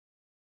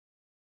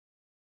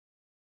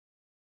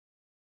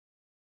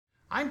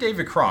I'm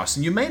David Cross,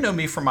 and you may know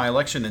me from my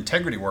election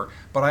integrity work,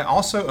 but I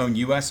also own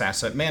U.S.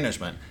 Asset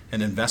Management,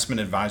 an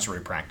investment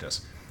advisory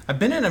practice. I've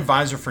been an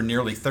advisor for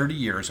nearly 30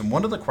 years, and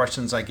one of the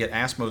questions I get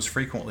asked most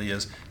frequently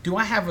is, do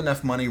I have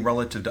enough money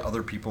relative to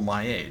other people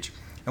my age?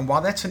 And while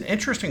that's an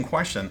interesting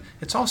question,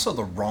 it's also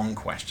the wrong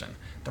question.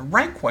 The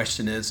right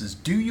question is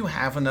do you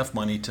have enough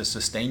money to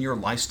sustain your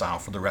lifestyle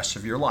for the rest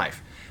of your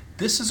life?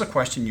 This is a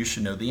question you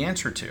should know the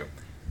answer to.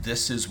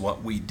 This is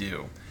what we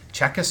do.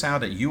 Check us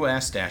out at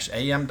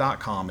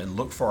us-am.com and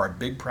look for our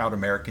big proud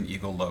American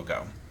Eagle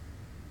logo.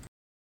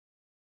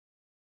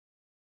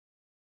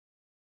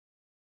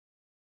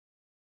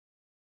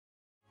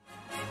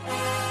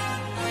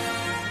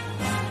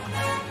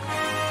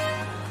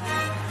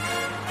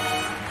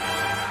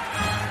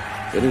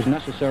 It is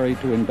necessary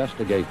to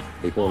investigate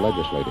before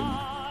legislating.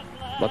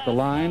 But the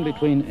line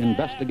between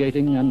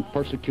investigating and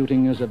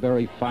persecuting is a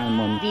very fine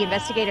one. The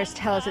investigators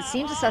tell us it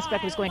seems the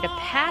suspect was going to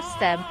pass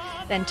them,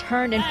 then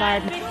turned and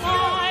fired.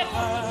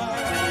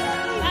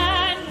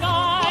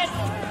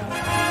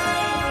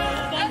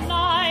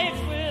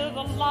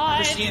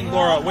 Christine and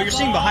Laura, what you're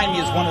seeing behind me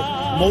is one of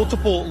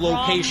multiple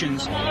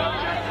locations. I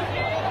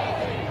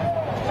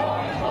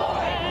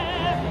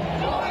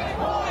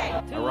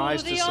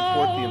rise to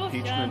support the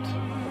impeachment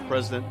of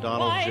President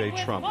Donald J.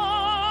 Trump.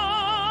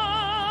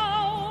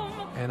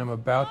 And I'm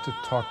about to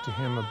talk to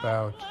him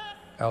about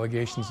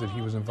allegations that he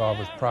was involved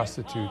with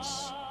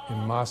prostitutes in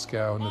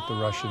Moscow and that the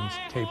Russians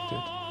taped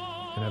it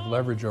and have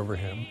leverage over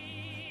him.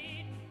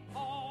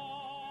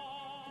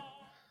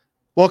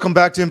 Welcome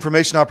back to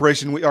Information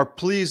Operation. We are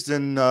pleased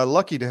and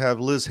lucky to have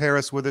Liz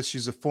Harris with us.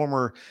 She's a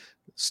former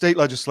state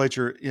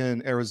legislator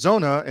in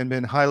Arizona and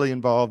been highly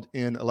involved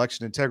in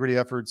election integrity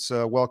efforts.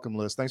 Welcome,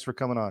 Liz. Thanks for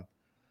coming on.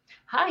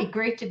 Hi,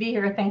 great to be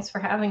here. Thanks for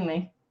having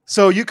me.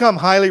 So you come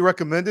highly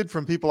recommended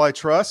from people I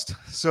trust.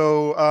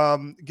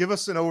 So give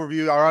us an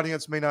overview. Our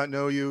audience may not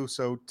know you,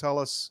 so tell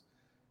us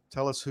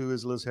who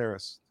is Liz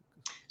Harris.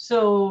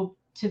 So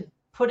to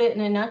put it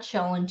in a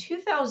nutshell, in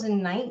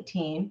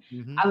 2019,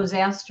 I was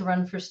asked to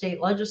run for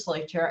state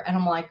legislature, and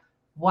I'm like,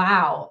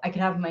 wow, I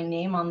could have my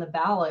name on the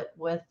ballot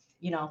with,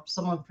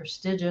 someone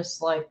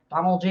prestigious like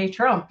Donald J.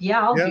 Trump.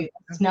 Yeah, I'll do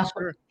this. No,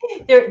 sure.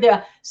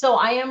 So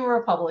I am a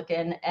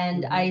Republican,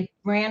 and I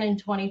ran in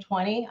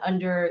 2020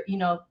 under,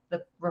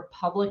 the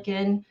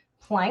Republican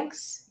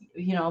planks,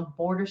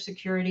 border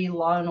security,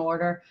 law and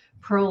order,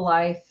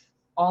 pro-life,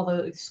 all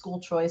the school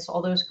choice,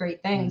 all those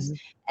great things.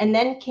 And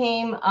then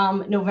came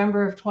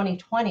November of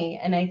 2020.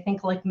 And I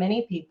think like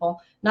many people,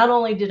 not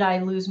only did I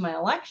lose my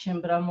election,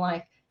 but I'm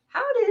like,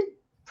 how did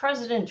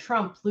President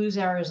Trump lose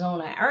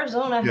Arizona?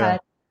 Arizona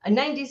had a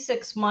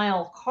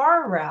 96-mile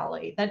car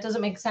rally. That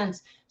doesn't make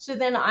sense. So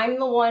then I'm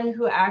the one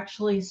who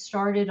actually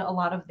started a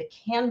lot of the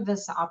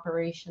canvass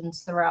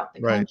operations throughout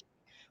the country,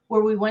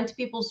 where we went to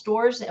people's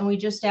doors and we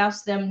just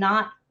asked them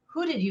not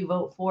who did you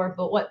vote for,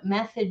 but what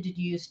method did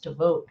you use to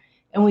vote?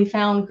 And we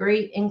found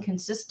great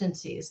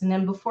inconsistencies. And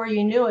then before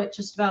you knew it,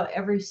 just about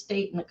every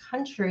state in the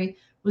country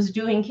was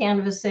doing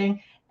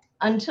canvassing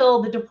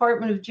until the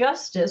Department of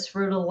Justice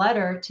wrote a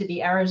letter to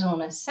the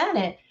Arizona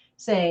Senate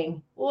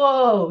saying,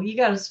 whoa, you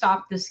got to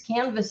stop this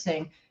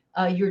canvassing.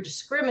 You're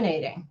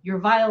discriminating. You're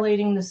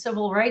violating the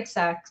Civil Rights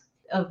Act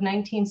of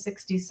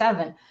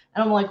 1967. And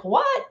I'm like,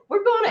 what?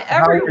 We're going to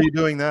everyone. How are you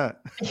doing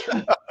that?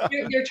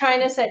 You're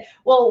trying to say,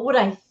 well, what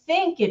I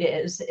think it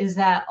is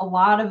that a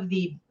lot of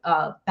the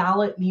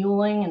ballot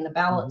muling and the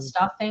ballot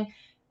stuffing,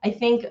 I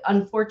think,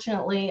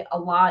 unfortunately, a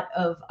lot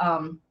of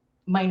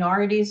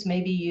minorities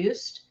may be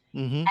used.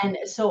 And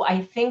so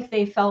I think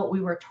they felt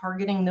we were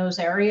targeting those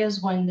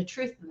areas when the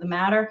truth of the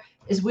matter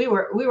is we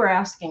were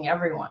asking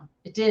everyone.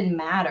 It didn't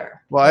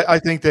matter. Well, I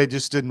think they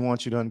just didn't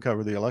want you to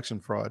uncover the election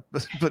fraud,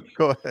 but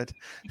go ahead.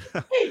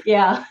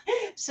 Yeah.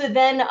 So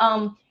then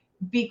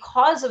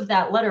because of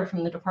that letter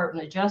from the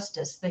Department of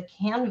Justice, the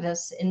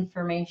canvass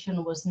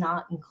information was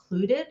not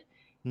included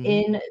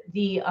in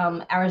the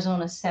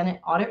Arizona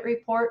Senate audit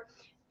report.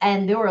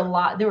 And there were a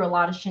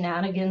lot of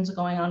shenanigans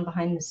going on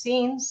behind the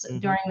scenes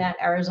during that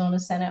Arizona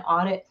Senate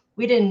audit.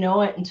 We didn't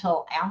know it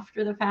until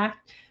after the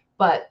fact,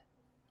 but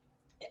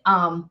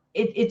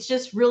it's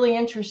just really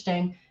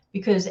interesting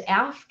because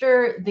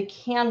after the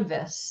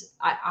canvass,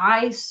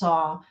 I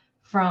saw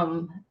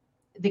from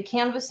the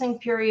canvassing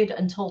period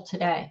until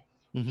today,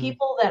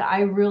 people that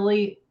I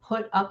really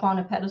put up on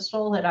a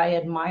pedestal that I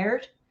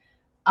admired,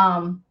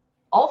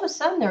 all of a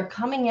sudden they're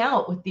coming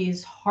out with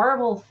these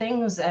horrible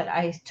things that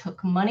I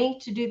took money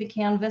to do the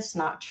canvass,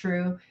 not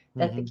true,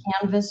 that the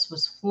canvass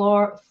was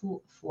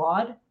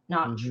flawed,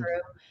 not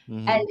true.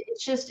 And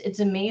it's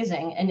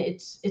amazing. And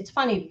it's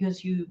funny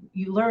because you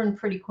learn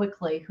pretty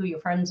quickly who your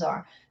friends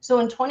are. So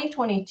in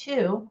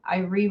 2022, I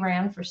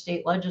re-ran for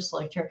state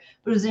legislature,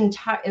 but it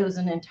was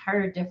an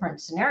entire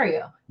different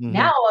scenario.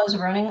 Now I was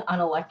running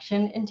on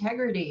election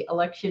integrity,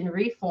 election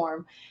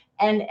reform.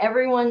 And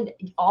everyone,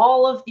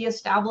 all of the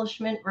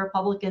establishment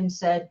Republicans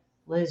said,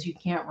 Liz, you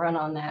can't run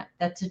on that.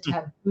 That's a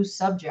taboo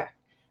subject.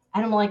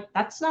 And I'm like,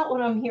 that's not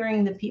what I'm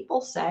hearing the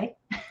people say.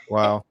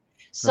 Wow.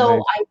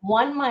 So I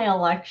won my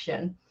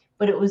election,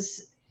 but it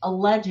was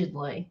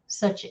allegedly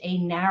such a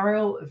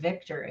narrow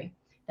victory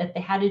that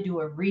they had to do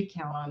a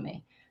recount on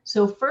me.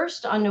 So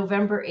first on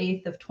November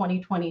 8th of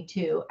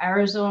 2022,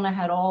 Arizona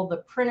had all the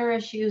printer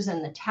issues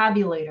and the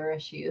tabulator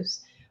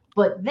issues.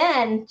 But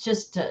then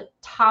just to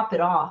top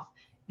it off,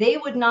 they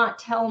would not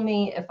tell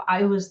me if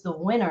I was the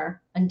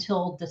winner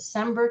until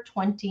December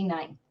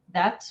 29th.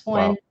 That's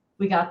when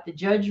we got the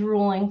judge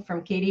ruling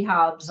from Katie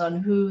Hobbs on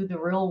who the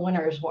real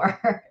winners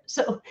were.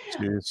 So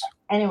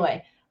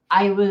anyway,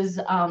 I was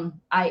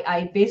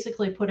I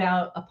basically put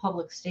out a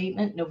public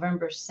statement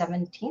November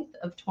 17th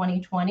of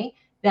 2020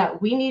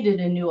 that we needed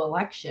a new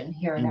election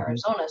here in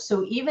Arizona.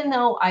 So even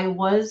though I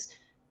was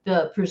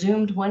the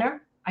presumed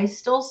winner, I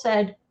still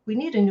said we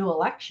need a new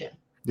election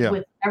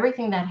with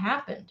everything that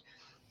happened.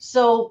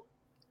 So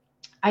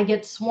I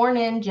get sworn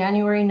in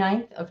January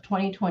 9th of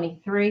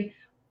 2023.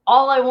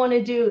 All I want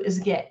to do is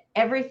get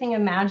everything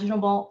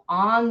imaginable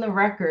on the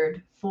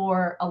record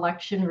for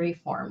election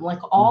reform, like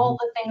all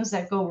the things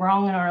that go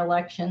wrong in our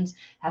elections,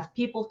 have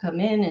people come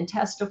in and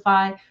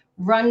testify,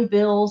 run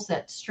bills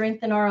that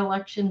strengthen our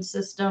election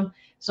system.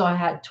 So I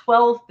had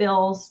 12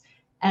 bills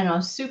and I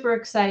was super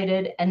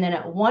excited. And then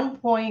at one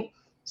point,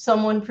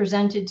 someone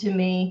presented to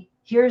me,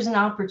 here's an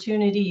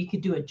opportunity. You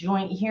could do a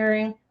joint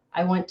hearing.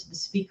 I went to the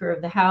Speaker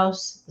of the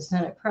House, the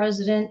Senate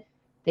President.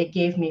 They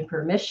gave me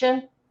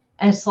permission.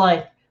 And it's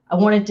like, I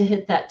wanted to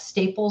hit that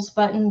Staples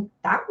button.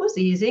 That was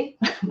easy,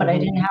 but I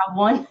didn't have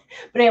one.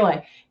 But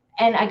anyway,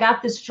 and I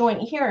got this joint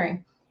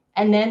hearing.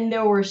 And then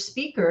there were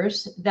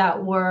speakers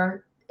that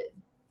were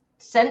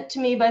sent to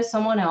me by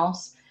someone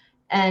else,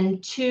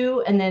 and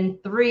 2 and then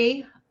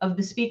 3 of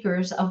the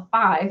speakers of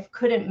 5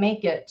 couldn't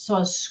make it. So I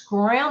was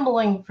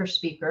scrambling for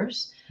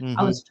speakers.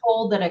 I was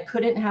told that I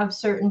couldn't have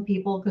certain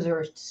people because they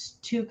were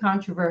too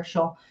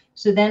controversial.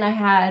 So then I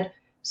had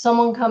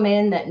someone come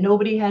in that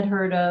nobody had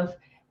heard of,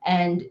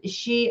 and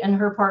she and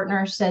her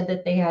partner said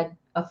that they had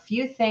a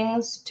few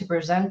things to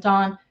present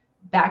on: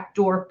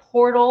 backdoor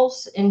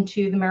portals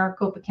into the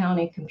Maricopa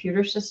County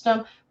computer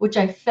system, which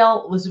I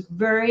felt was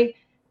very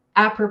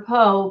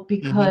apropos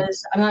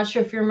because I'm not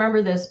sure if you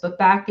remember this, but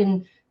back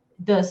in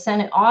the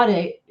Senate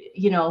audit,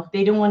 they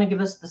didn't want to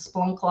give us the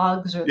Splunk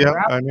logs or the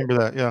I remember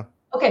that. Yeah.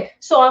 Okay,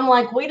 so I'm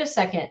like, wait a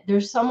second,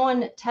 there's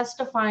someone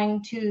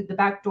testifying to the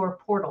backdoor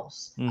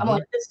portals. I'm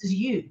like, this is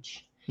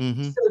huge.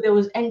 So there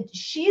was, and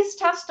she's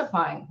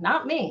testifying,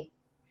 not me.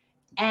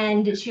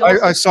 And she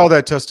also, I saw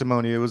that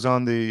testimony. It was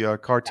on the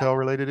cartel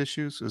related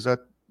issues. Is that?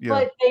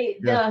 Yeah.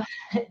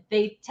 But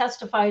they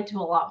testified to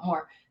a lot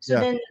more. So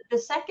then the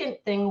second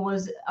thing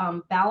was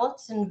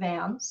ballots and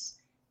vans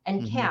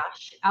and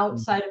cash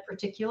outside a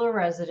particular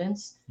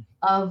residence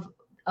of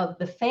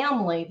the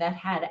family that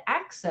had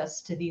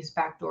access to these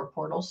backdoor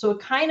portals. So it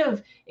kind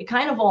of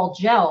all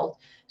gelled.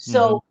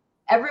 So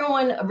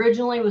everyone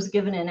originally was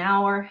given an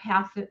hour,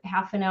 half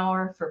an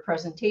hour for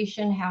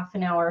presentation, half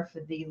an hour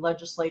for the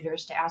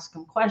legislators to ask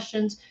them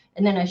questions.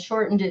 And then I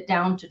shortened it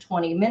down to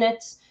 20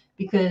 minutes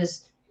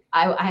because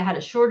I had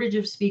a shortage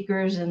of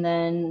speakers, and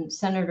then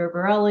Senator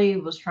Borelli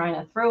was trying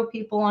to throw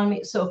people on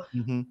me. So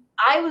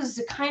I was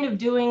kind of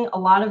doing a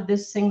lot of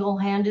this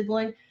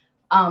single-handedly,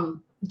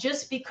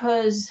 just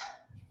because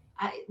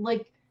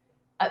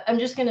I'm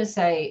just going to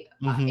say,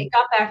 it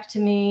got back to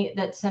me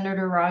that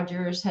Senator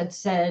Rogers had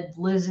said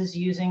Liz is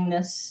using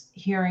this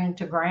hearing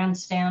to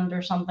grandstand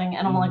or something.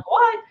 And I'm like,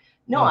 what?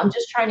 No, I'm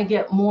just trying to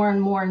get more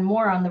and more and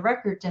more on the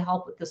record to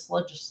help with this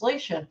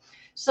legislation.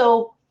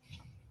 So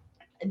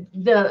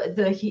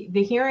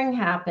the hearing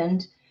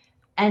happened,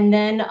 and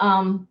then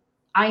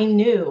I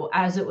knew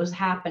as it was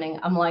happening,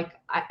 I'm like,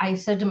 I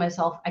said to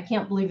myself, I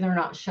can't believe they're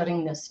not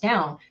shutting this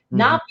down.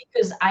 Not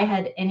because I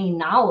had any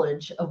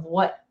knowledge of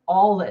what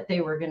all that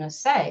they were going to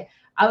say.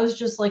 I was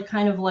just like,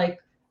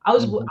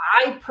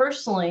 I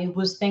personally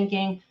was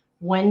thinking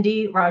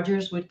Wendy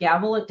Rogers would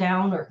gavel it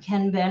down, or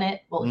Ken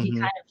Bennett. Well, he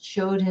kind of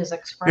showed his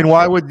expression. And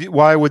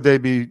why would they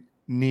be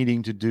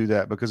needing to do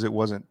that? Because it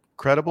wasn't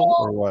credible,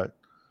 or what?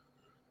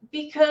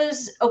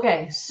 Because,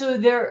 okay,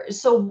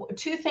 so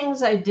 2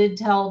 things I did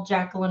tell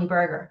Jacqueline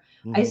Berger.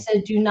 I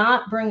said, do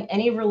not bring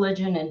any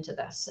religion into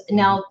this.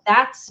 Now,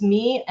 that's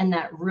me and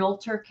that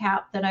realtor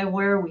cap that I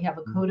wear. We have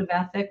a code of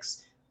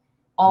ethics.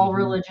 All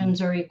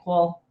religions are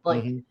equal.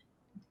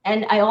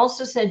 And I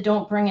also said,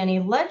 don't bring any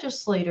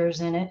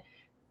legislators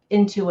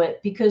into it,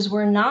 because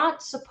we're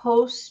not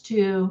supposed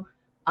to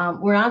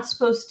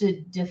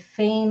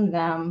defame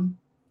them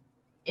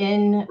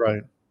in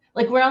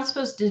we're not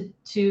supposed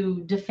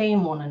to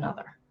defame one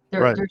another.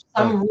 There's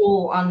some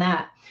rule on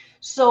that.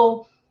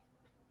 So,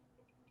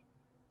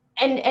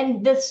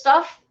 and the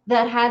stuff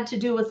that had to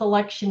do with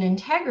election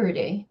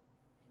integrity,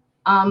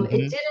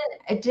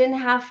 it didn't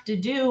have to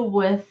do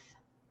with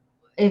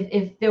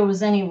if there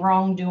was any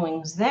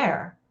wrongdoings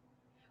there.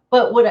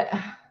 But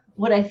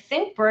what I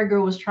think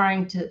Berger was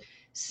trying to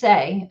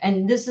say,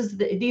 and these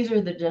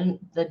are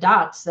the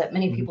dots that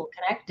many people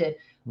connected.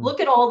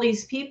 Look at all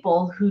these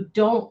people who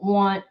don't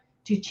want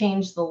to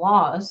change the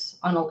laws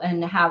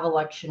and have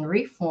election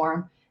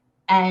reform,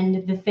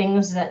 and the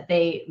things that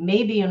they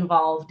may be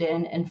involved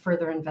in, and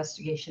further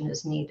investigation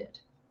is needed.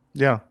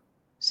 Yeah.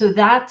 So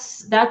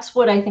that's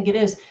what I think it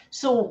is.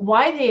 So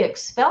why they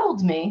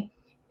expelled me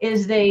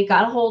is they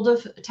got a hold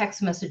of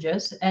text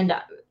messages, and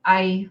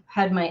I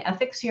had my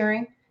ethics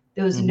hearing.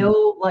 There was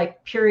no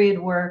like period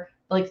where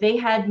like they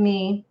had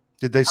me.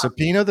 Did they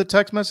subpoena the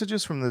text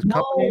messages from the No,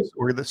 companies,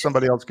 or that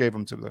somebody else gave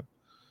them to them?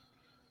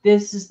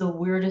 this is the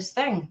weirdest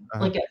thing.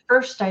 Like at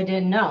first I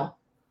didn't know.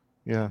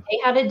 Yeah. They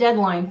had a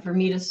deadline for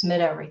me to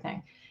submit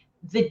everything.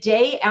 The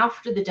day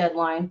after the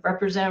deadline,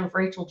 Representative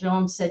Rachel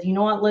Jones said, "You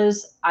know what,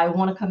 Liz, I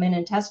want to come in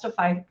and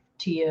testify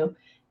to you,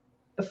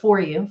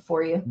 for you.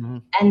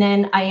 And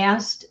then I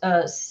asked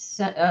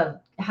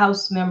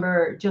House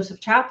member Joseph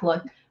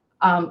Chaplik,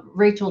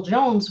 Rachel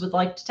Jones would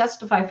like to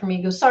testify for me.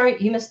 He goes,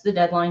 "Sorry, you missed the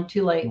deadline.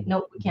 Too late.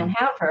 Nope, we can't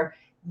have her."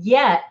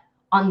 Yet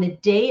on the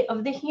day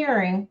of the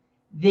hearing,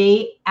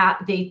 they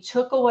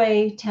took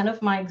away 10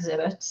 of my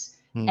exhibits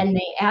and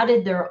they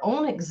added their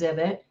own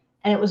exhibit,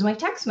 and it was my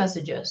text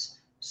messages.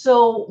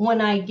 So when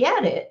I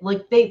get it,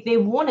 like they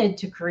wanted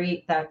to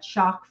create that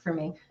shock for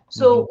me.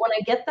 So when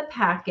I get the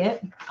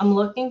packet, I'm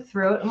looking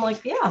through it. I'm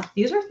like, yeah,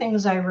 these are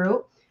things I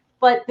wrote,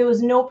 but there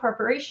was no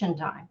preparation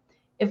time.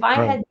 If I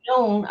had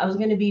known I was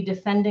going to be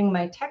defending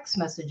my text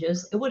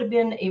messages, it would have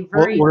been a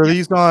very. Were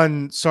these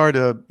on? Sorry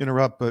to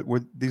interrupt, but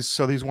were these?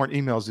 So these weren't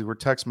emails; these were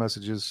text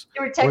messages.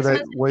 They were text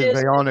messages. Were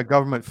they on a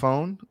government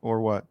phone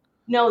or what?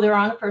 No, they're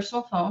on a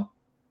personal phone.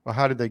 Well,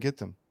 how did they get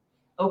them?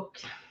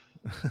 Okay.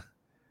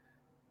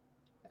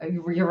 Are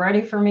you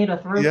ready for me to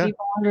throw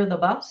people under the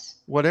bus?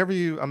 Whatever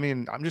you. I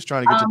mean, I'm just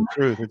trying to get to the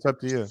truth. It's up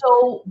to you.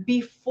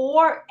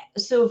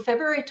 So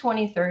February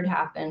 23rd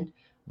happened.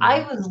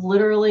 I was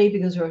literally,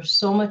 because there was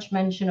so much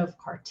mention of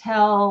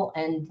cartel,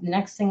 and the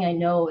next thing I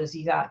know is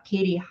you got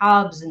Katie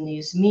Hobbs and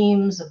these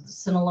memes of the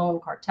Sinaloa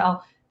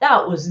cartel.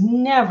 That was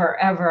never,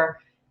 ever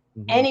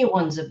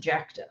anyone's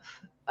objective.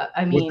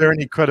 I mean, was there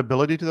any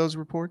credibility to those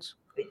reports?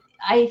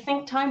 I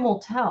think time will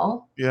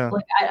tell. Yeah.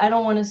 Like, I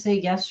don't want to say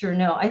yes or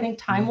no. I think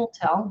time will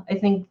tell. I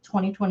think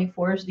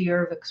 2024 is the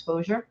year of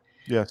exposure.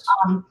 Yes.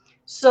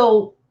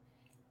 So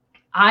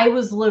I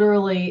was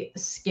literally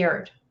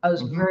scared. I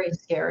was very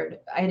scared.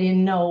 I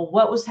didn't know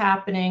what was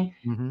happening.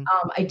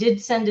 I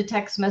did send a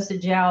text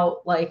message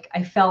out. Like,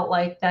 I felt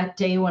like that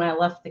day when I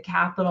left the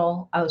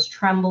Capitol, I was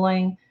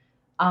trembling.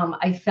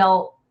 I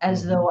felt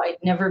as though I'd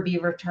never be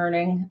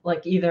returning,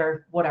 like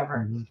either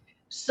whatever.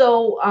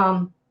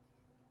 So,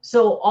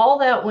 so all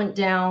that went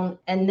down.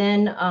 And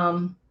then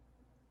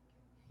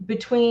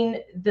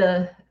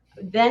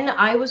then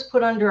I was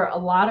put under a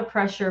lot of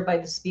pressure by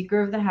the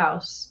Speaker of the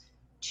House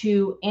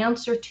to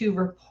answer to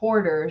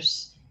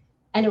reporters.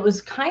 And it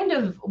was kind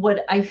of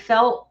what I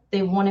felt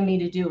they wanted me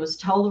to do, was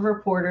tell the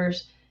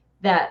reporters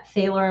that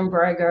Thaler and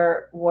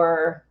Breger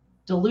were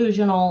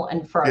delusional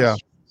and fraudsters.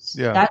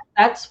 Yeah.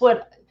 That's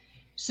what.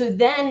 So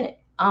then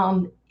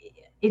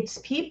it's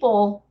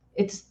people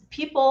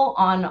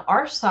on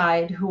our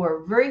side who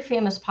are very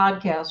famous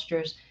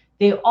podcasters.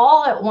 They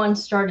all at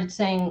once started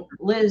saying,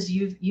 "Liz,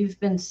 you've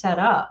been set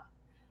up."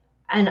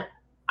 And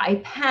I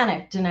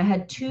panicked, and I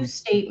had two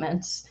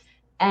statements.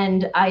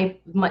 And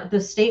the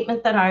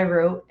statement that I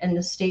wrote and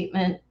the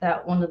statement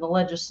that one of the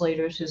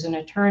legislators who's an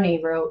attorney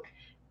wrote.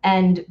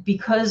 And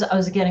because I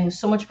was getting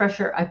so much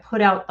pressure, I put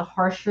out the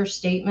harsher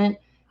statement,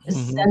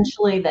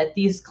 essentially that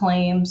these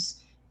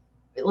claims,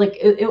 like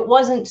it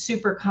wasn't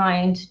super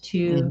kind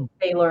to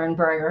Thaler and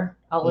Breger.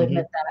 I'll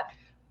admit that.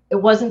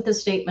 It wasn't the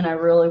statement I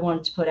really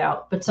wanted to put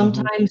out. But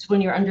sometimes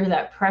when you're under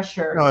that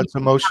pressure, no, it's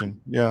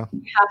emotion. You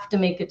have to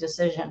make a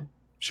decision.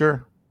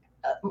 Sure.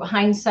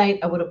 Hindsight,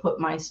 I would have put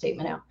my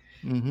statement out.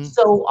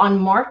 So on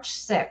March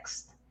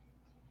 6th,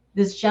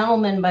 this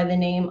gentleman by the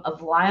name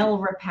of Lyle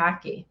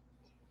Rapacki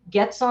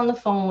gets on the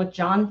phone with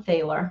John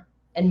Thaler,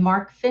 and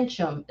Mark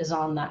Fincham is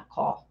on that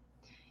call.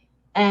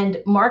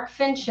 And Mark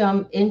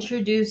Fincham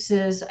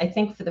introduces, I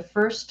think for the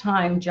first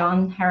time,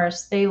 John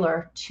Harris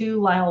Thaler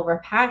to Lyle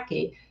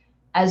Rapacki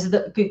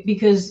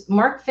because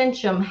Mark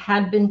Fincham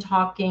had been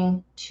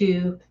talking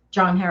to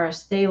John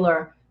Harris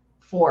Thaler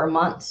for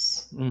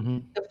months.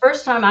 The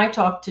first time I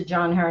talked to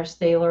John Harris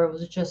Thaler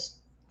was just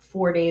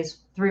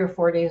 3 or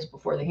 4 days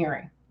before the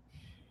hearing.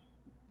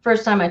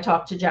 First time I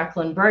talked to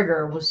Jacqueline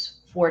Breger was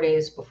 4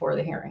 days before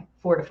the hearing,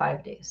 4 to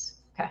 5 days.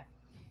 Okay.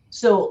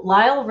 So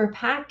Lyle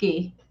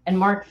Rapacki and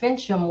Mark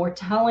Fincham were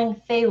telling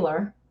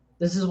Thaler,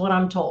 this is what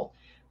I'm told,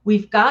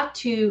 we've got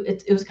to,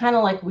 it was kind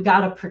of like, we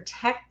got to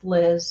protect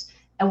Liz,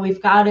 and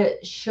we've got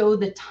to show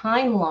the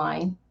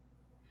timeline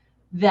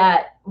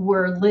that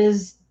where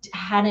Liz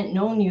hadn't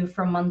known you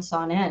for months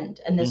on end,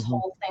 and this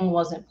whole thing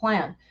wasn't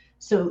planned.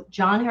 So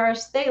John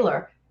Harris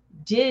Thaler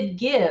did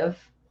give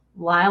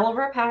Lyle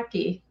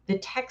Rapacki the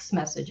text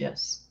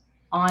messages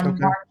on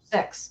March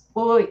 6th.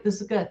 Wait, this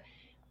is good.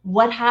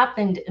 What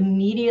happened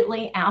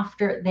immediately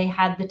after they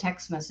had the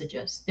text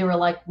messages? They were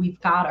like,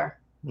 "We've got her."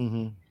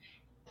 And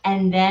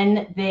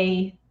then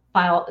they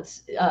filed,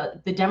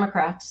 the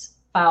Democrats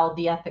filed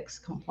the ethics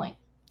complaint.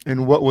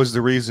 And what was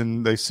the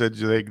reason they said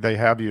they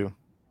have you?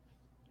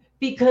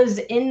 Because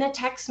in the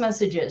text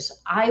messages,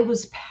 I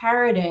was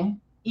parroting,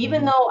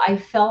 even though I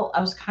felt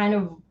I was kind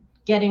of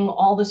getting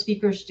all the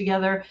speakers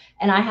together,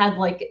 and I had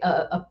like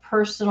a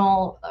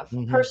personal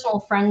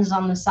friends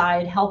on the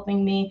side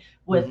helping me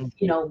with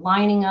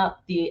lining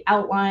up the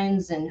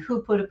outlines and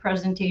who put a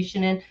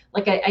presentation in.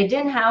 Like I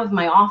didn't have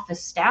my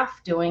office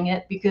staff doing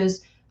it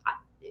because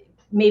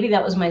maybe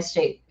that was my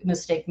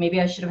mistake.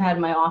 Maybe I should have had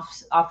my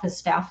office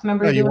staff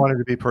member. Yeah, you wanted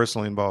to be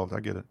personally involved. I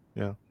get it.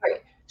 Yeah.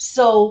 Right.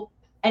 So,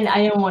 and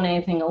I didn't want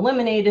anything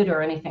eliminated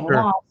or anything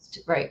lost.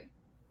 Right.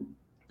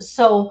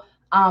 So,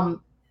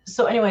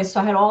 so anyway,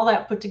 so I had all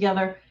that put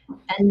together.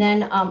 And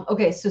then,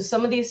 okay, so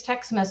some of these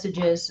text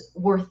messages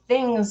were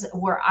things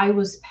where I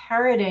was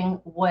parroting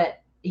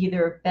what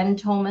either Ben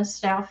Thomas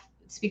staff,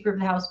 Speaker of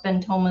the House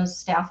Ben Thomas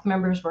staff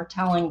members were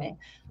telling me.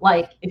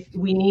 Like, if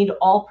we need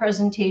all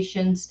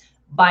presentations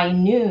by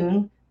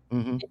noon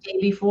the day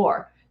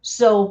before.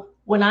 So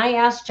when I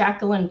asked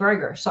Jacqueline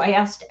Breger, so I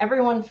asked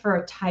everyone for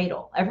a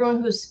title,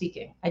 everyone who's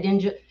speaking. I didn't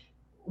just,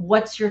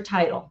 what's your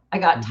title? I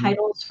got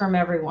titles from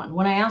everyone.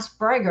 When I asked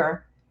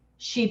Breger,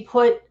 she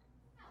put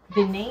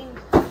the name.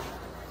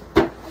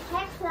 There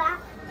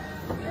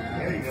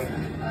you go.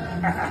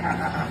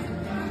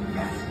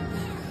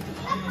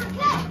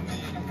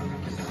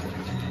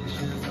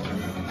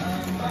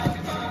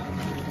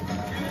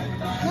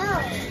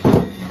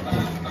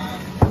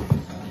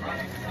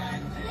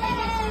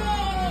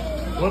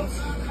 Whoops.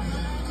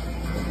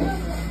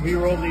 We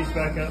roll these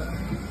back up.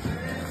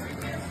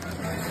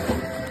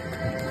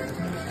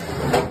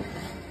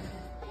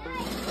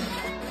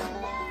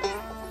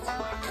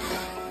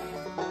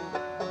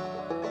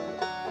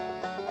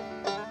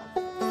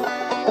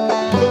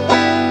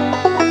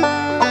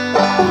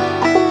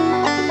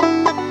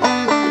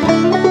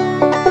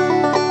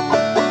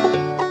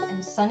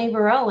 Sonny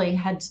Borelli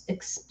had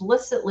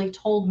explicitly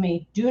told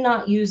me, do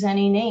not use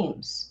any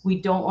names.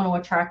 We don't want to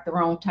attract the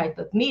wrong type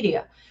of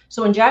media.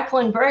 So when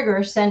Jacqueline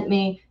Breger sent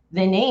me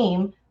the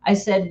name, I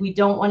said, we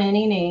don't want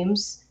any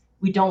names.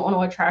 We don't want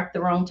to attract the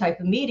wrong type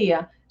of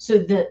media.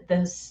 So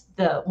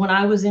when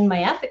I was in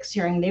my ethics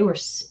hearing, they were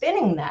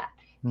spinning that.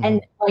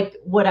 And like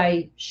what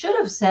I should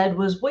have said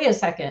was, wait a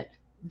second,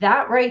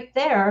 that right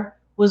there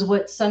was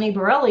what Sonny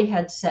Borelli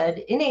had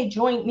said in a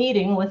joint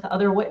meeting with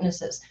other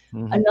witnesses.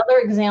 Another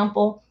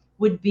example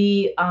would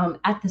be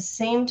at the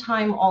same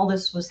time all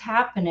this was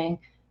happening,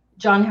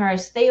 John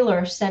Harris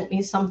Thaler sent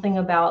me something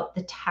about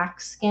the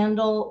tax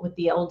scandal with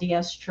the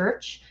LDS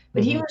Church,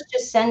 but he was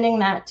just sending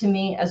that to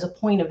me as a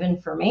point of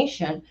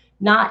information,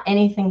 not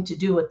anything to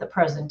do with the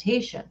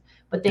presentation,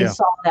 but they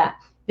saw that.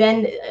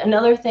 Then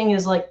another thing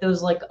is like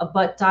those like a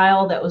butt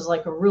dial that was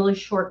like a really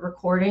short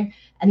recording,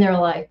 and they're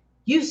like,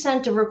 you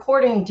sent a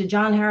recording to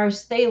John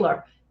Harris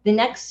Thaler. The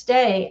next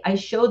day I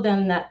showed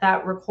them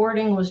that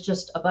recording was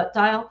just a butt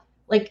dial.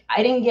 Like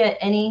I didn't get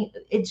any,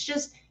 it's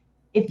just,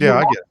 if you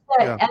watch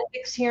that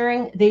ethics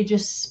hearing, they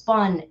just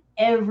spun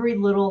every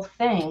little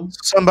thing.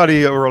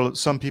 Somebody or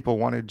some people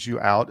wanted you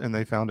out and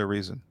they found a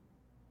reason.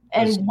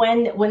 And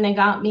when they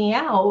got me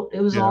out, it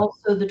was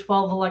also the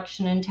 12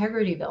 election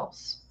integrity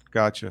bills.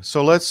 Gotcha.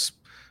 So let's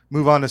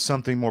move on to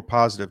something more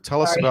positive.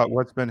 Tell us about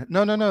what's been,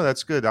 no,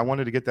 that's good. I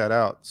wanted to get that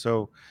out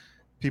so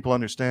people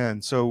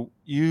understand. So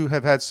you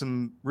have had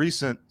some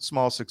recent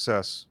small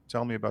success.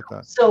 Tell me about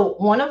that. So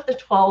one of the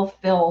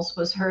 12 bills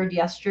was heard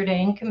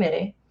yesterday in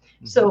committee.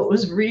 So it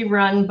was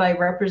rerun by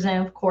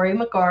Representative Cory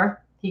McGarr.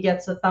 He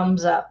gets a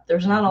thumbs up.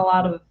 There's not a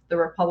lot of the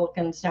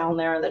Republicans down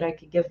there that I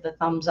could give the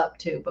thumbs up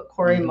to, but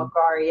Cory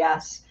McGarr,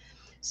 yes.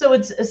 So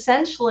it's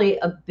essentially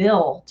a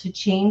bill to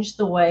change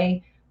the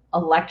way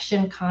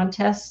election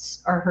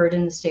contests are heard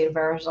in the state of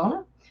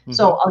Arizona.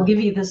 So I'll give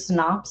you the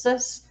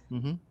synopsis.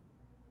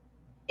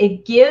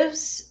 It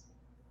gives,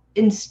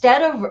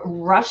 instead of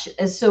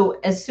as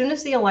soon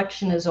as the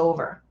election is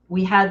over,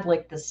 we had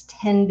like this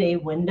 10-day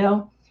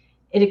window.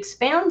 It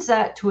expands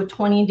that to a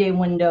 20-day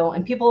window,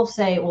 and people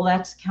say, well,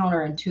 that's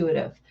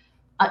counterintuitive.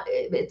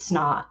 It's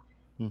not.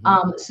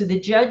 So the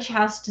judge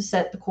has to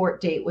set the court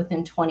date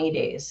within 20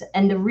 days.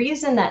 And the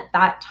reason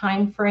that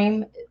time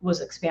frame was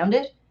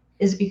expanded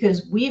is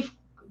because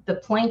the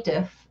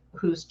plaintiff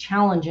who's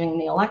challenging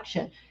the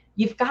election,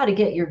 you've got to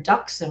get your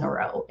ducks in a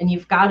row and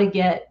you've got to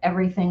get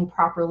everything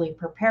properly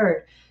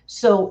prepared.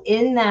 So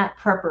in that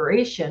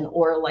preparation,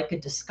 or like a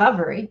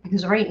discovery,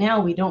 because right now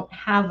we don't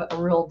have a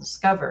real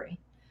discovery,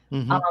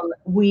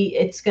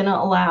 it's going to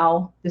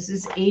allow, this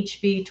is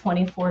HB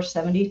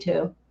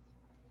 2472.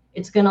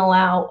 It's going to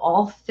allow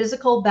all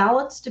physical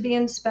ballots to be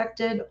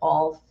inspected,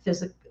 all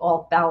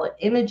ballot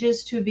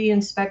images to be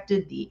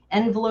inspected, the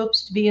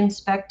envelopes to be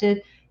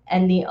inspected,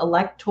 and the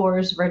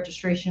electors'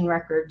 registration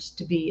records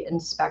to be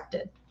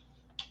inspected.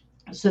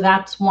 So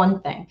that's one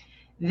thing.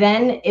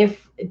 Then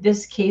if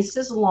this case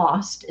is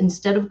lost,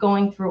 instead of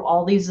going through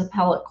all these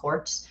appellate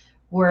courts,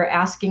 we're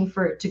asking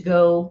for it to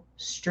go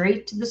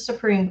straight to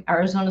the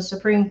Arizona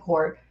Supreme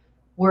Court,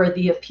 where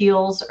the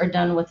appeals are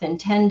done within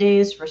 10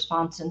 days,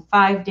 response in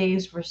 5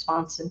 days,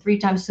 response in 3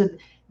 times. So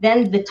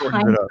then the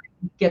time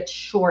gets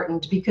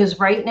shortened, because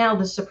right now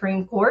the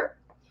Supreme Court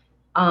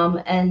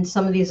and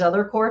some of these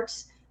other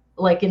courts,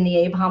 like in the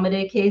Abe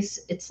Hamadeh case,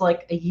 it's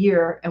like a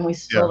year and we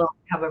still don't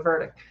have a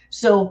verdict.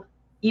 So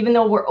even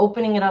though we're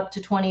opening it up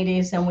to 20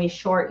 days and we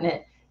shorten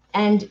it,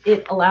 and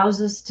it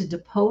allows us to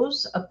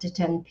depose up to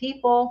 10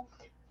 people.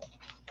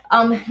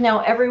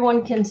 Now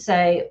everyone can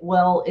say,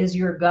 well, is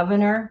your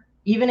governor,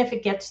 even if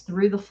it gets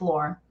through the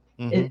floor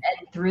and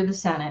through the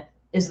Senate,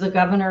 is the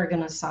governor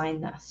going to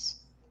sign this?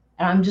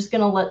 And I'm just going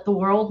to let the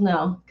world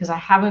know, because I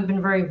haven't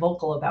been very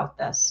vocal about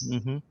this.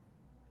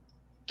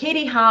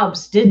 Katie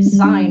Hobbs did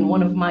sign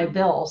one of my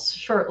bills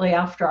shortly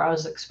after I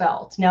was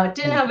expelled. Now, it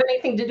didn't have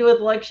anything to do with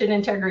election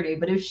integrity,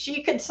 but if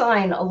she could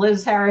sign a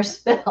Liz Harris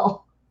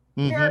bill,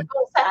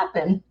 miracles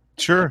happen.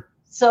 Sure.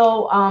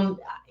 So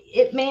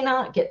it may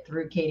not get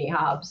through Katie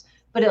Hobbs,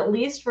 but at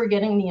least we're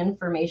getting the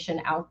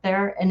information out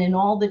there. And in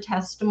all the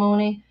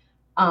testimony,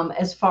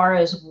 as far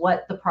as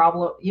what the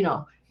problem,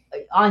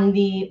 on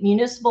the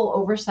Municipal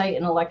Oversight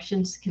and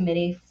Elections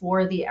Committee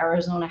for the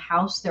Arizona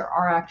House, there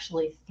are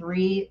actually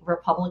 3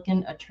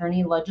 Republican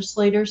attorney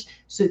legislators.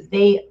 So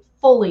they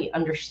fully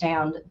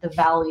understand the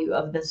value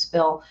of this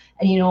bill.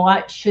 And you know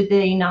what? Should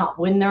they not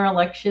win their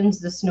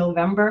elections this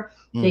November,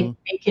 they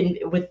can,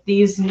 with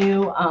these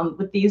new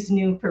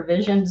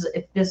provisions,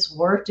 if this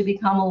were to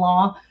become a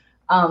law,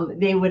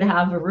 they would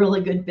have a really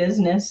good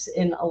business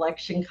in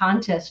election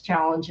contest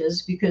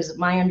challenges, because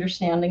my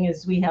understanding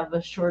is we have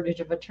a shortage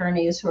of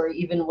attorneys who are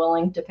even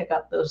willing to pick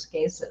up those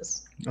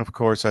cases. Of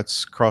course,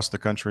 that's across the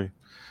country.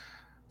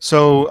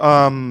 So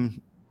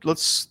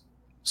let's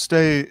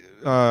stay,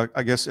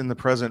 I guess, in the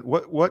present.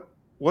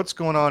 What's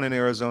going on in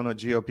Arizona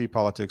GOP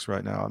politics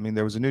right now? I mean,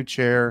 there was a new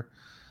chair.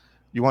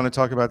 You want to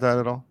talk about that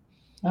at all?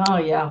 Oh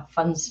yeah,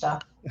 fun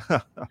stuff.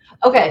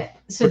 Okay,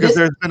 so because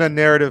there's been a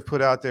narrative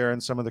put out there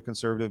in some of the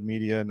conservative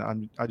media,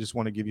 and I just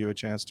want to give you a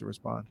chance to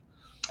respond.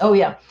 Oh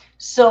yeah.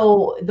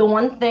 So the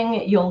one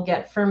thing you'll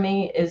get from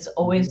me is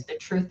always the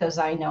truth as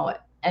I know it.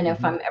 And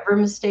if I'm ever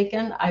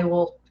mistaken, I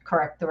will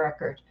correct the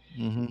record.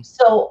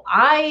 So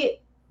I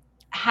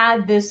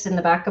had this in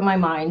the back of my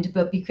mind,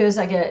 but because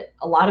I get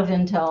a lot of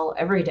intel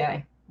every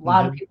day, a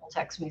lot of people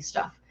text me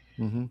stuff.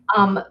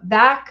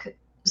 Back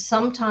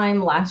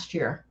sometime last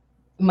year,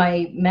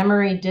 my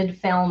memory did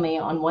fail me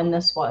on when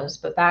this was,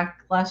 but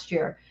back last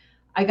year,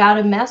 I got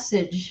a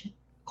message,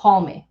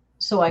 call me.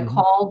 So I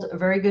called a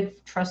very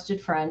good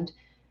trusted friend,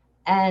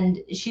 and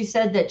she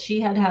said that she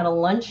had had a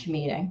lunch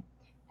meeting,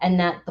 and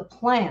that the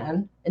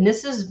plan, and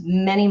this is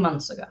many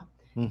months ago,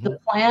 the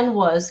plan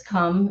was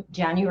come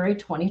January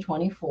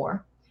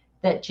 2024,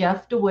 that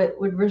Jeff DeWitt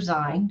would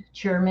resign,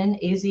 Chairman,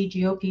 AZ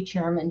GOP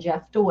Chairman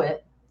Jeff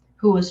DeWitt,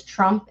 who was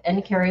Trump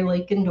and Kari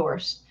Lake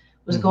endorsed,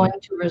 was going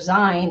to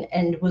resign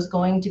and was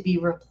going to be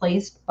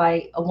replaced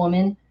by a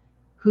woman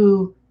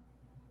who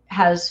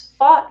has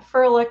fought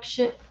for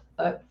election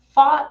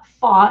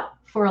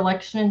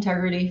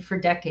integrity for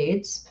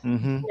decades,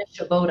 Gina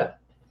Shiboda.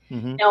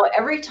 Now,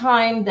 every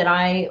time that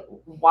I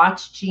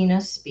watch Gina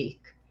speak,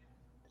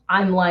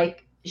 I'm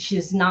like,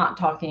 she's not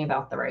talking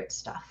about the right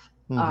stuff.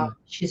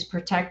 She's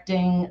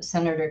protecting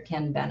Senator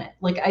Ken Bennett.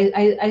 Like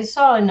I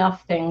saw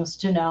enough things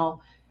to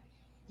know,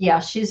 yeah,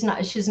 she's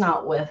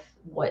not with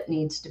what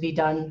needs to be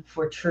done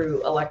for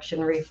true election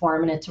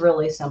reform, and it's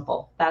really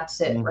simple. That's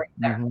it right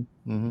there.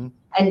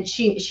 And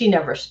she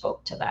never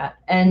spoke to that.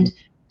 And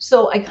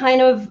so I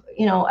kind of,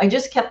 I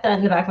just kept that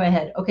in the back of my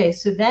head. Okay,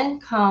 so then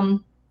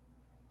come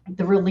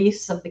the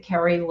release of the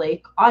Kari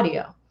Lake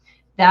audio.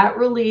 That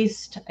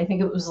released, I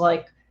think it was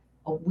like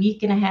a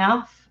week and a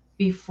half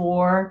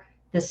before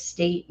the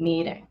state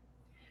meeting.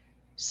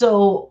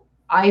 So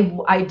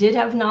I did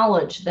have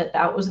knowledge that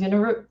that was going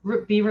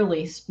to be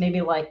released maybe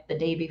like the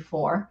day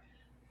before.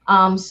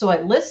 So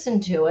I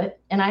listened to it,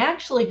 and I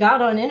actually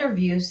got on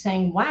interviews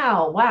saying,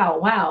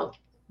 wow,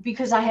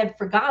 because I had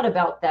forgot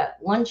about that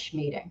lunch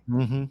meeting.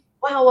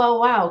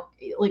 Wow.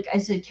 Like I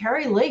said,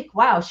 Kari Lake,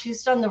 wow,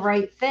 she's done the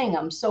right thing.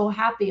 I'm so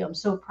happy. I'm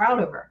so proud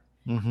of her.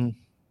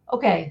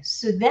 Okay,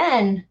 so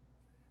then,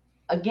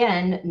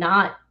 again,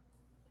 not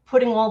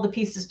putting all the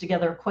pieces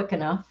together quick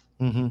enough.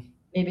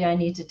 Maybe I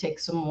need to take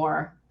some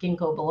more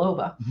ginkgo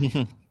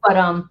biloba. But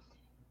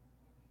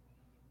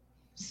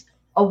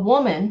a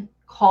woman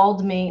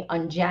called me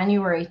on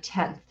January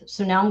 10th.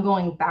 So now I'm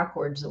going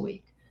backwards a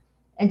week.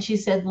 And she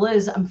said,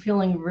 Liz, I'm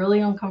feeling really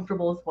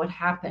uncomfortable with what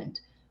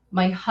happened.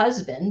 My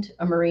husband,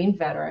 a Marine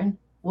veteran,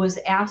 was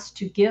asked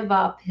to give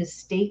up his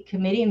state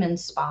committeeman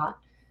spot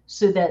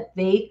so that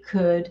they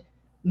could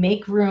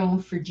make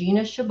room for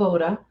Gina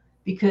Shiboda,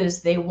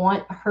 because they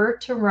want her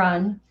to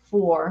run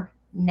for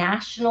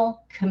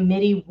National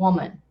Committee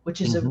Woman,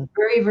 which is a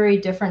very, very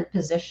different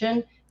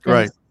position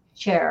than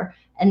chair.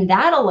 And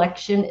that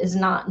election is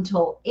not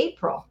until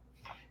April.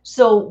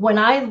 So when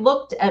I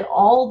looked at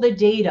all the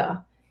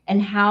data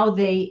and how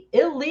they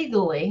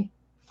illegally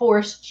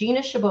forced Gina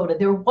Shiboda,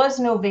 there was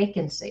no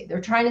vacancy. They're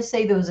trying to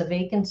say there was a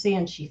vacancy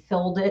and she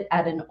filled it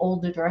at an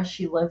old address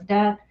she lived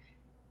at.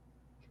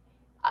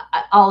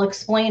 I'll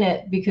explain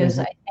it because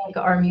I think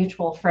our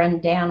mutual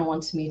friend Dan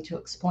wants me to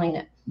explain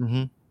it.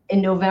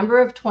 In November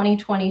of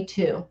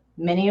 2022,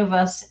 many of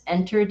us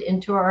entered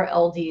into our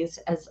LDs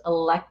as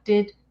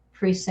elected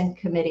precinct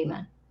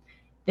committeemen.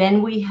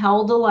 Then we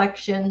held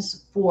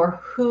elections for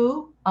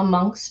who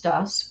amongst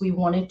us, we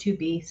wanted to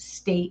be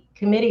state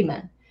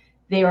committeemen.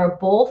 They are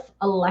both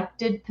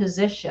elected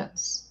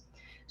positions.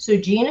 So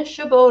Gina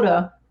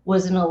Shibota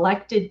was an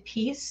elected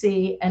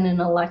PC and an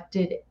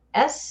elected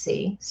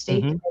SC,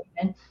 state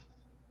committeeman,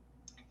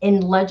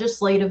 in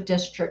Legislative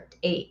District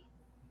 8.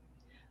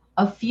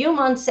 A few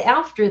months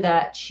after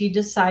that, she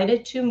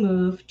decided to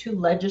move to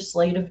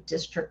Legislative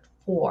District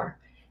 4.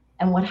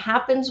 And what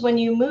happens when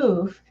you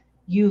move,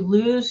 you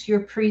lose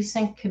your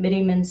precinct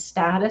committeeman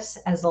status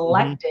as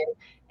elected,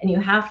 and you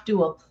have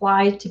to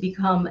apply to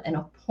become an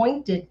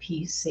appointed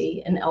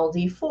PC in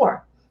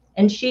LD4.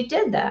 And she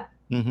did that.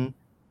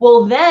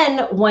 Well,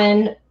 then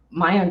when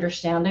my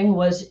understanding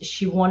was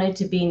she wanted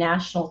to be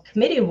national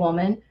committee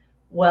woman,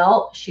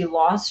 well, she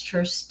lost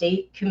her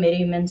state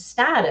committeeman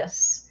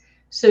status.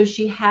 So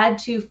she had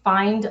to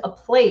find a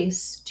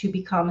place to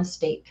become a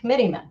state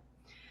committeeman.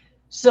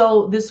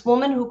 So this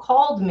woman who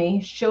called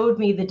me showed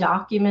me the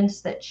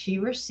documents that she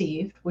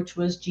received, which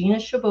was Gina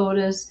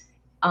Shibota's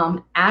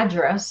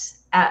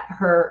address at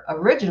her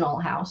original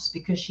house,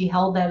 because she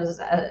held that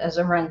as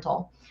a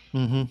rental.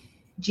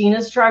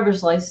 Gina's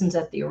driver's license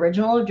at the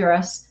original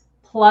address,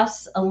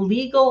 plus a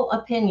legal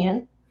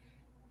opinion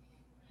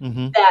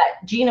that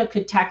Gina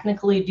could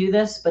technically do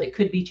this, but it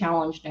could be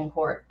challenged in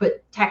court.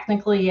 But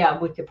technically, yeah,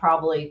 we could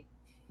probably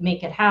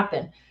make it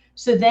happen.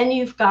 So then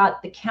you've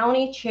got the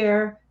county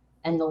chair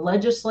and the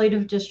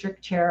legislative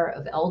district chair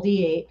of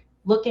LD8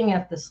 looking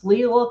at this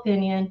legal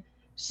opinion.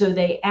 So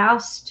they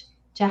asked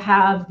to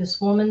have this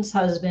woman's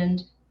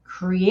husband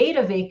create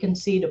a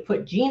vacancy to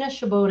put Gina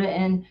Shibota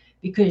in,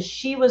 because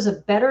she was a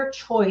better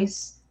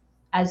choice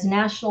as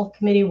national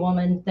committee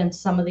woman than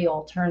some of the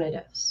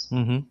alternatives.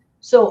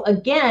 So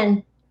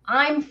again,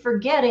 I'm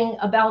forgetting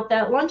about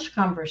that lunch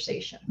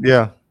conversation.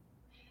 Yeah.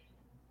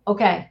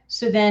 Okay.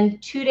 So then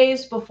 2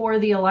 days before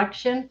the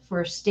election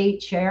for state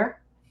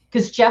chair,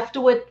 because Jeff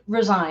DeWitt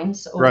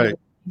resigns over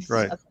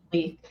the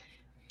week,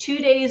 2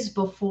 days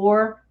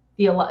before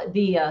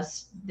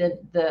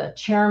the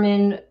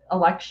chairman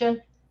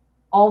election,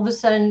 all of a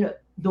sudden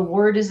the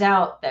word is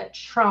out that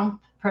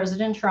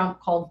President Trump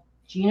called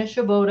Gina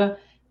Shibota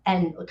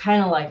and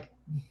kind of like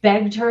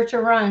begged her to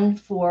run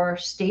for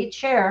state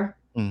chair.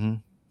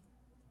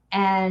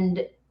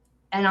 And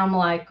I'm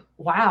like,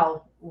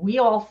 wow, we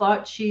all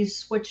thought she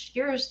switched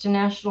gears to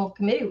national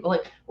committee,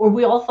 or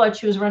we all thought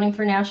she was running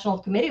for national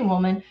committee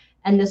woman.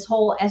 And this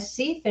whole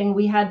SC thing,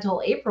 we had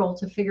till April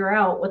to figure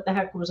out what the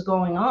heck was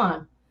going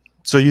on.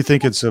 So you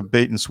think it's a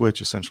bait and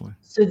switch, essentially?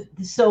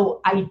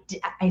 So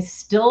I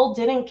still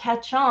didn't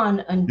catch on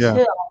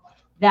until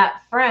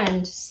that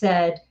friend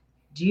said,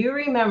 do you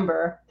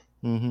remember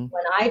when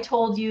I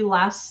told you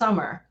last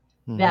summer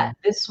that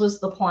this was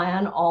the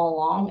plan all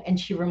along? And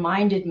she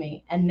reminded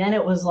me. And then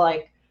it was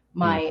like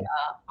my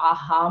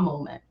aha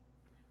moment.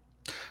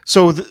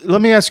 So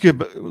let me ask you,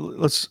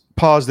 let's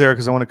pause there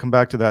because I want to come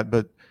back to that.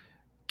 But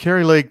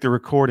Kari Lake, the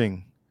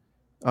recording,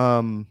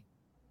 how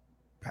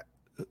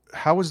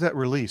was that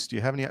released? Do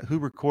you have any, who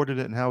recorded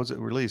it and how was it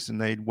released? And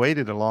they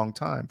waited a long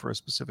time for a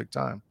specific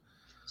time.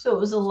 So it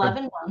was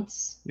 11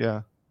 months.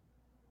 Yeah.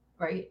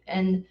 Right.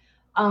 And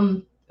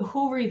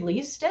who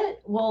released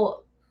it?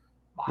 Well,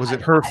 was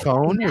it her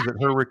phone? Was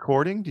it her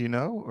recording? Do you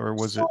know? Or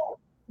was it?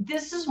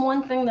 This is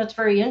one thing that's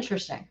very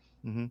interesting.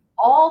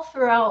 All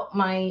throughout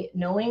my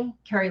knowing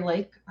Kari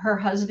Lake, her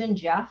husband,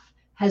 Jeff,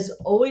 has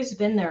always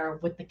been there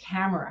with the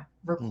camera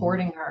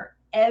recording her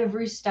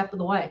every step of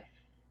the way.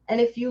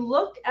 And if you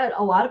look at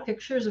a lot of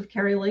pictures of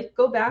Kari Lake,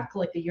 go back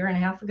like a year and a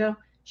half ago,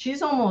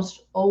 she's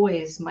almost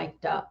always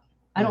mic'd up.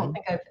 I don't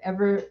think I've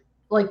ever,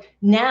 like,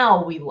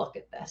 now we look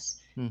at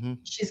this.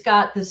 She's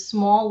got this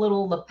small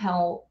little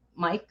lapel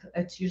mic.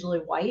 It's usually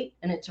white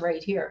and it's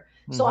right here.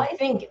 So I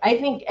think,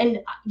 and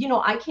you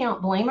know, I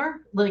can't blame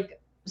her. Like,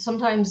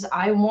 sometimes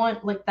I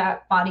want like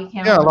that body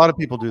camera. Yeah, a lot of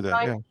people do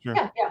that. Yeah, sure.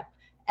 Yeah.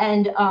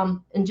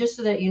 And just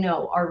so that you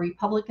know, our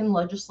Republican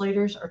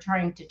legislators are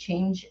trying to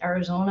change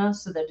Arizona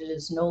so that it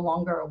is no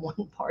longer a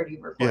one-party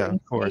recording. Yeah,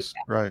 of course.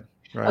 Right.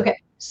 Okay.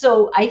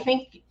 So I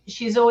think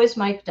she's always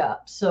mic'd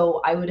up.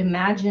 So I would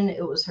imagine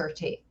it was her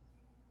tape.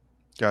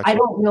 Gotcha. I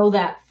don't know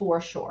that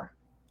for sure.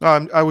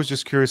 I was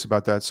just curious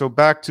about that. So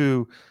back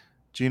to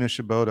Gina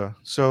Shibota.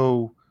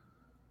 So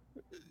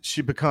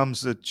she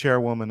becomes the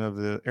chairwoman of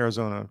the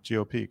Arizona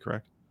GOP,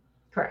 correct?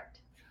 Correct.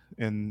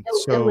 And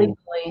so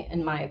illegally,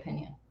 in my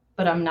opinion,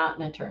 but I'm not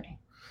an attorney.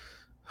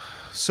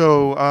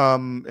 So,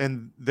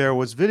 and there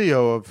was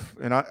video of,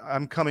 and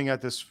I'm coming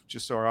at this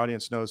just so our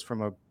audience knows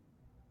from a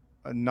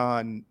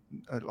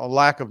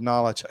lack of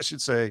knowledge, I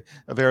should say,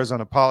 of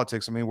Arizona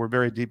politics. I mean, we're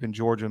very deep in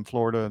Georgia and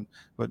Florida,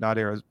 but not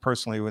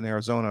personally in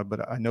Arizona.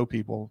 But I know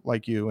people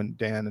like you and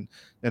Dan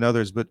and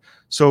others. But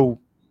so,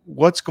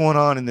 what's going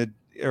on in the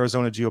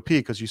Arizona GOP?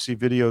 Because you see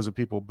videos of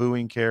people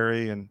booing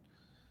Kari, and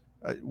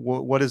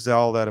what is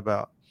all that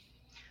about?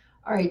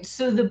 All right.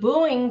 So the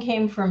booing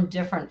came from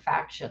different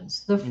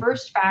factions. The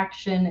first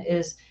faction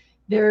is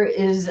there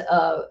is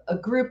a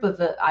group of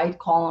I'd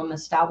call them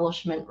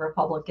establishment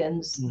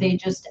Republicans. They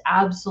just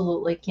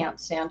absolutely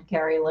can't stand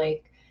Kari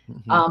Lake.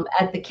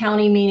 At the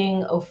county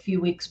meeting a few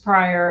weeks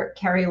prior,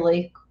 Carrie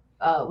Lake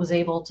was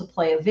able to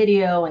play a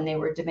video, and they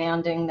were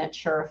demanding that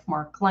Sheriff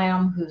Mark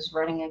Lamb, who's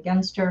running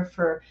against her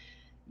for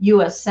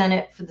U.S.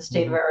 Senate for the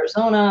state of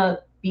Arizona,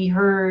 be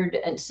heard.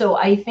 And so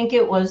I think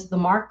it was the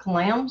Mark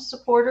Lamb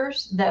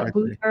supporters that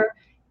booed her,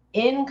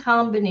 in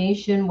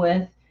combination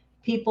with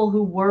people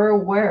who were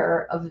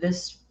aware of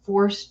this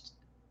forced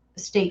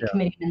state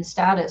committeeman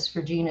status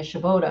for Gina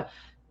Shibota,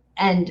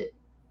 and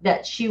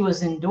that she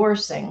was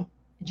endorsing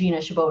Gina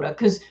Shibota.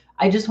 Because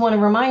I just want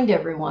to remind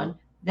everyone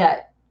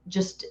that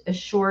just a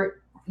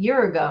short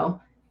year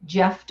ago,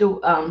 Jeff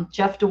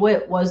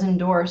DeWitt was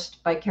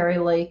endorsed by Carrie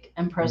Lake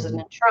and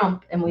President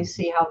Trump, and we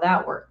see how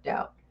that worked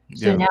out.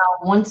 So now,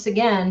 once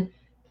again,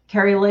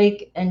 Carrie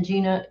Lake and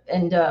Gina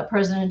and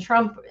President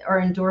Trump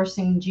are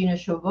endorsing Gina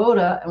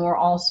Shibota, and we're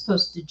all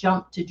supposed to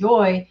jump to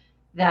joy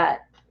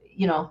that,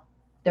 you know,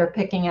 they're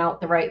picking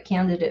out the right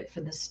candidate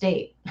for the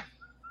state.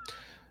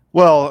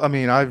 Well, I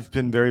mean, I've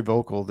been very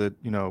vocal that,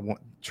 you know,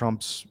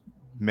 Trump's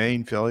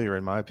main failure,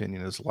 in my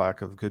opinion, is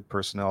lack of good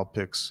personnel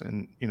picks.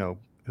 And, you know,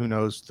 who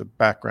knows the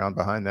background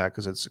behind that,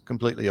 because it's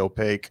completely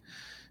opaque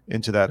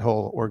into that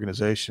whole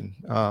organization.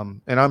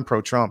 And I'm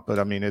pro-Trump, but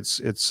I mean, it's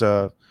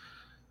a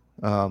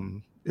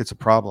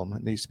problem.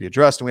 It needs to be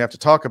addressed, and we have to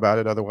talk about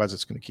it. Otherwise,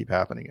 it's going to keep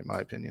happening, in my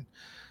opinion.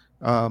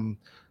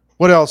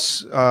 What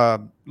else,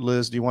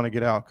 Liz, do you want to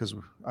get out? Because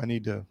I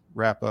need to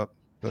wrap up.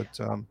 But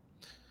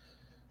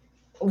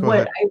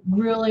what I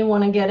really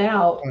want to get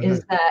out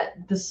is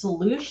that the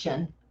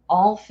solution,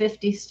 all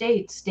 50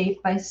 states,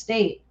 state by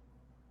state,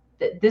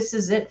 that this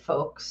is it,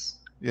 folks.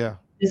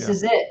 This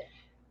is it.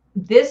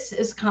 This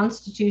is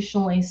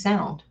constitutionally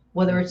sound,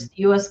 whether it's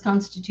the U.S.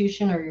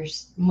 Constitution or your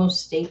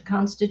most state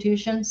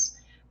constitutions.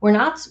 We're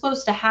not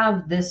supposed to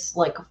have this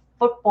like a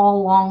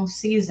football long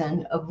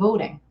season of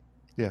voting.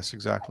 Yes,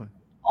 exactly.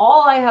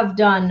 All I have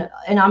done,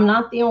 and I'm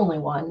not the only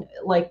one,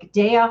 like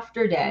day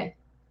after day,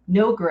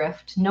 no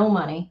grift, no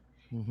money,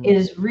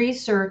 is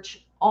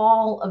research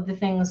all of the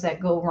things that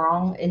go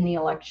wrong in the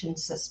election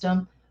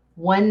system.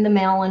 When the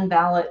mail-in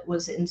ballot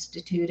was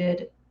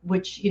instituted,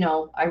 which, you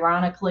know,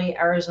 ironically,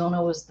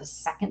 Arizona was the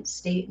second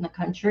state in the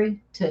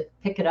country to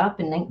pick it up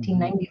in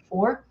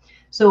 1994.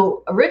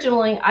 So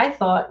originally, I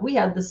thought we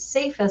had the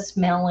safest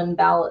mail-in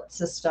ballot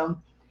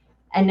system.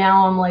 And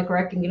now I'm like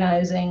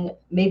recognizing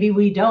maybe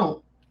we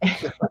don't.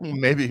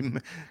 Maybe.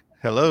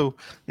 Hello.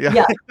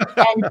 Yeah.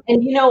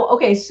 And you know,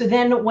 okay, so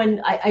then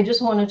when I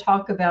just want to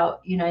talk about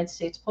United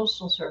States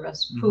Postal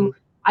Service, who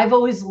I've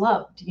always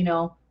loved, you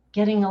know,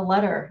 getting a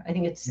letter. I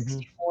think it's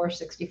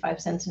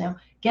 65 cents now.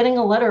 Getting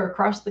a letter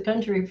across the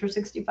country for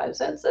 65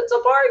 cents, that's a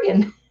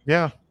bargain.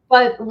 Yeah.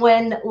 But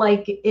when,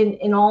 like,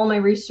 in all my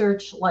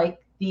research,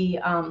 like the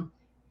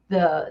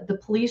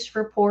police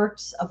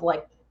reports of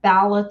like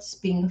ballots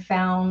being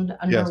found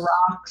under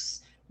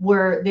rocks,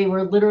 where they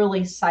were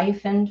literally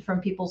siphoned from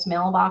people's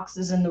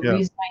mailboxes. And the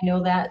reason I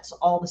know that, it's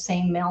all the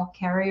same mail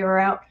carrier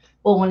route.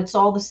 Well, when it's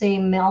all the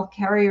same mail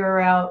carrier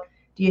route,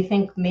 do you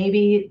think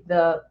maybe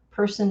the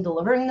person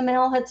delivering the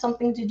mail had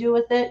something to do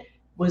with it?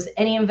 Was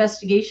any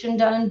investigation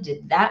done?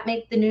 Did that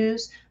make the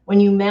news? When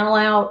you mail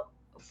out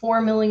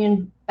 4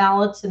 million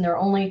ballots and there are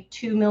only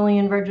 2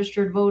 million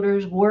registered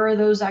voters, were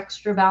those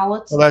extra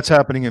ballots? Well, that's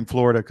happening in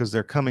Florida because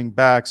they're coming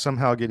back,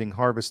 somehow getting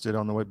harvested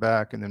on the way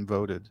back and then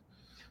voted.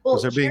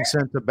 Because they're being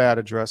sent to bad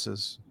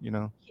addresses, you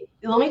know.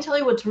 Let me tell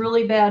you what's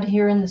really bad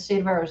here in the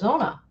state of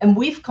Arizona. And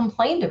we've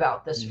complained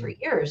about this for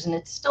years, and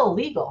it's still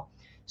legal.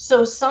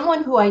 So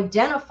someone who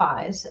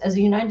identifies as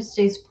a United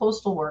States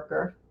postal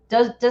worker,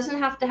 doesn't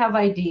have to have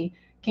ID,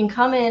 can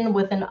come in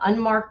with an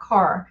unmarked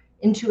car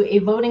into a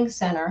voting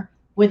center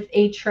with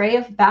a tray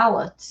of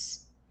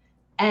ballots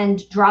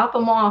and drop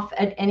them off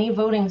at any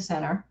voting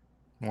center.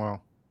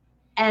 Wow.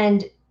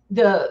 And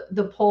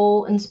the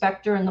poll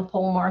inspector and the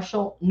poll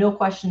marshal, no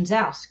questions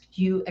asked,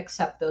 do you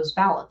accept those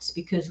ballots?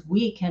 Because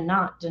we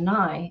cannot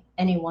deny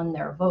anyone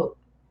their vote.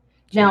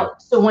 Now,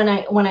 so when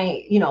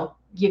I, you know,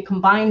 you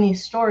combine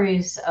these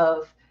stories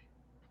of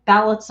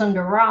ballots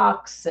under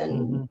rocks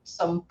and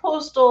some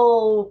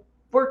postal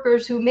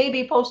workers who may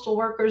be postal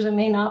workers and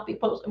may not be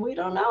postal, we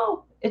don't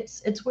know.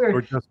 It's weird.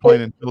 Or just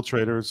plain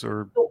infiltrators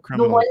or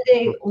criminals. The one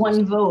day,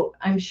 one vote,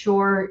 I'm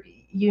sure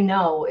you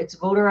know, it's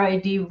voter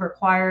ID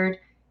required.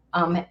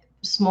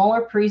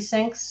 Smaller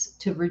precincts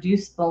to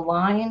reduce the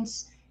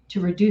lines,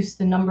 to reduce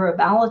the number of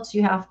ballots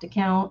you have to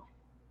count,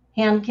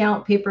 hand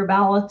count paper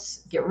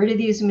ballots, get rid of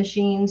these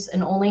machines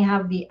and only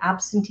have the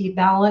absentee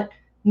ballot,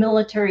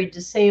 military,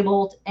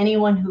 disabled,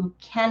 anyone who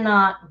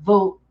cannot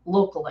vote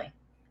locally.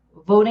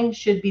 Voting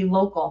should be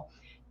local.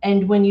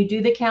 And when you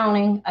do the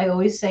counting, I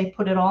always say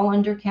put it all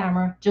under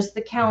camera, just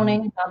the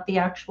counting, not the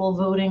actual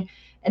voting,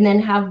 and then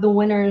have the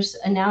winners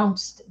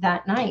announced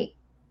that night.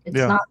 It's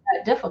not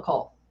that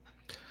difficult.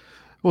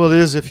 Well, it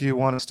is if you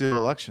want to steal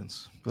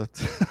elections. But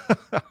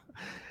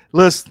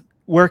Liz,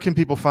 where can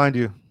people find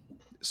you,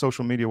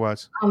 social media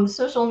wise?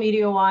 Social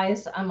media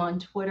wise, I'm on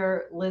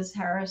Twitter, Liz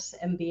Harris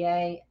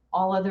MBA.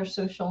 All other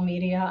social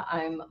media,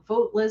 I'm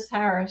Vote Liz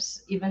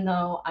Harris, even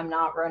though I'm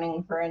not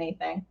running for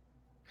anything.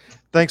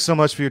 Thanks so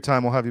much for your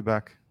time. We'll have you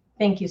back.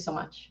 Thank you so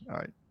much. All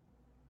right.